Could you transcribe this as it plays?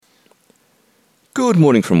Good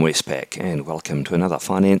morning from Westpac and welcome to another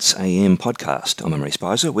Finance AM podcast. I'm Emery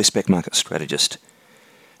Spicer, Westpac Market Strategist.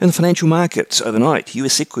 In the financial markets overnight,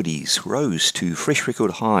 US equities rose to fresh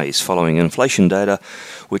record highs following inflation data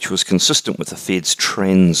which was consistent with the Fed's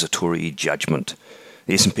transitory judgment.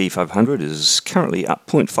 The S&P 500 is currently up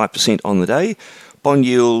 0.5% on the day. Bond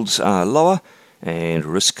yields are lower and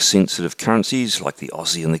risk-sensitive currencies like the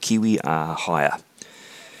Aussie and the Kiwi are higher.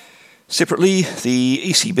 Separately, the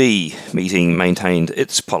ECB meeting maintained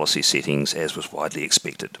its policy settings as was widely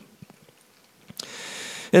expected.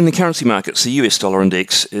 In the currency markets, the US dollar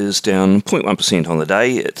index is down 0.1% on the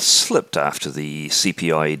day. It slipped after the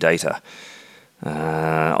CPI data.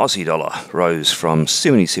 Aussie dollar rose from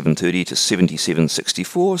 77.30 to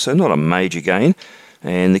 77.64, so not a major gain.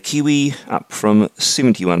 And the Kiwi up from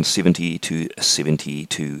 71.70 to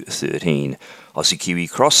 72.13. Aussie Kiwi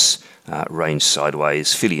cross range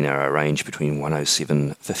sideways, fairly narrow range between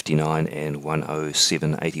 107.59 and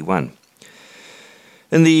 107.81.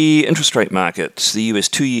 In the interest rate markets, the US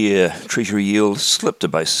 2-year Treasury yield slipped a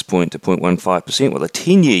basis point to 0.15%, while the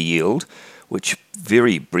 10-year yield, which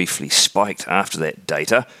very briefly spiked after that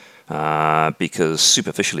data because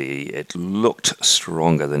superficially it looked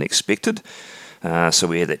stronger than expected. So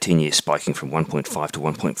we had that 10-year spiking from 1.5 to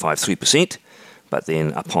 1.53%, but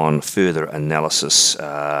then upon further analysis,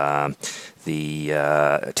 the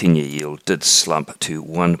 10-year yield did slump to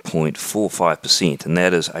 1.45%, and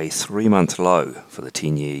that is a 3-month low for the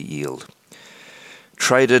 10-year yield.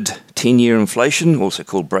 Traded 10-year inflation, also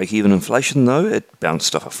called break-even inflation though, it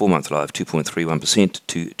bounced off a 4-month low of 2.31%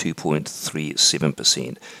 to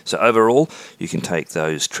 2.37%. So overall, you can take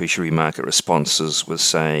those Treasury market responses with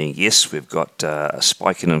saying, yes, we've got a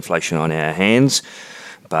spike in inflation on our hands,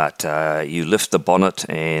 but you lift the bonnet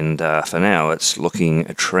and for now it's looking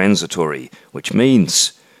transitory, which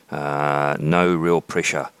means no real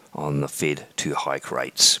pressure on the Fed to hike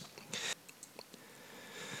rates.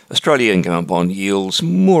 Australian government bond yields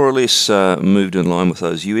more or less moved in line with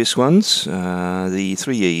those US ones. The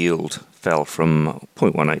 3-year yield fell from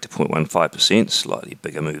 0.18 to 0.15%, slightly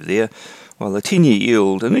bigger move there, while the 10-year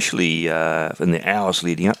yield initially, in the hours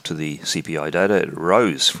leading up to the CPI data, it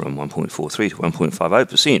rose from 1.43 to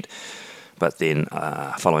 1.50%, but then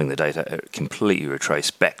following the data, it completely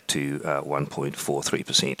retraced back to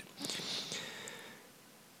 1.43%.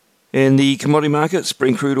 In the commodity markets,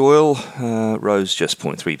 Brent crude oil rose just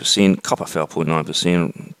 0.3%, copper fell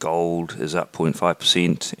 0.9%, gold is up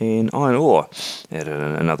 0.5%, and iron ore added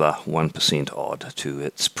another 1% odd to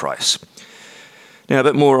its price. Now a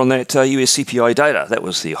bit more on that US CPI data. That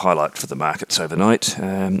was the highlight for the markets overnight.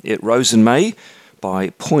 It rose in May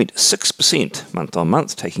by 0.6% month on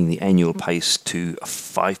month, taking the annual pace to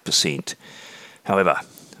 5%. However,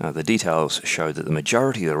 the details show that the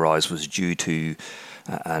majority of the rise was due to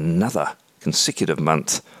another consecutive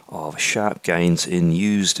month of sharp gains in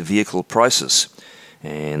used vehicle prices,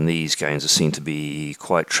 and these gains are seen to be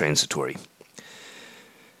quite transitory.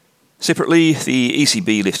 Separately, the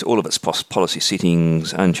ECB left all of its policy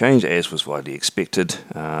settings unchanged, as was widely expected.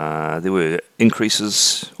 There were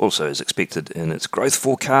increases, also as expected, in its growth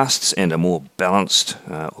forecasts and a more balanced,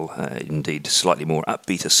 indeed slightly more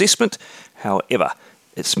upbeat assessment. However,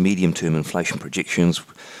 its medium-term inflation projections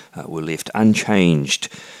were left unchanged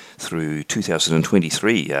through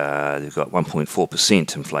 2023. They've got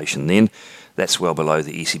 1.4% inflation then. That's well below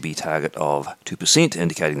the ECB target of 2%,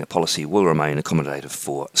 indicating that policy will remain accommodative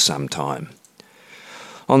for some time.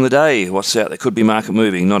 On the day, what's out? There could be market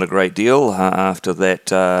moving, not a great deal after that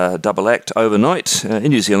double act overnight. In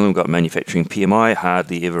New Zealand, we've got manufacturing PMI,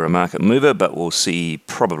 hardly ever a market mover, but we'll see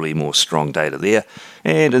probably more strong data there.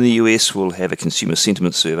 And in the US, we'll have a consumer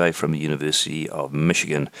sentiment survey from the University of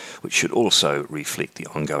Michigan, which should also reflect the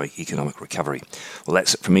ongoing economic recovery. Well,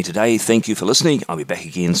 that's it from me today. Thank you for listening. I'll be back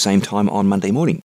again same time on Monday morning.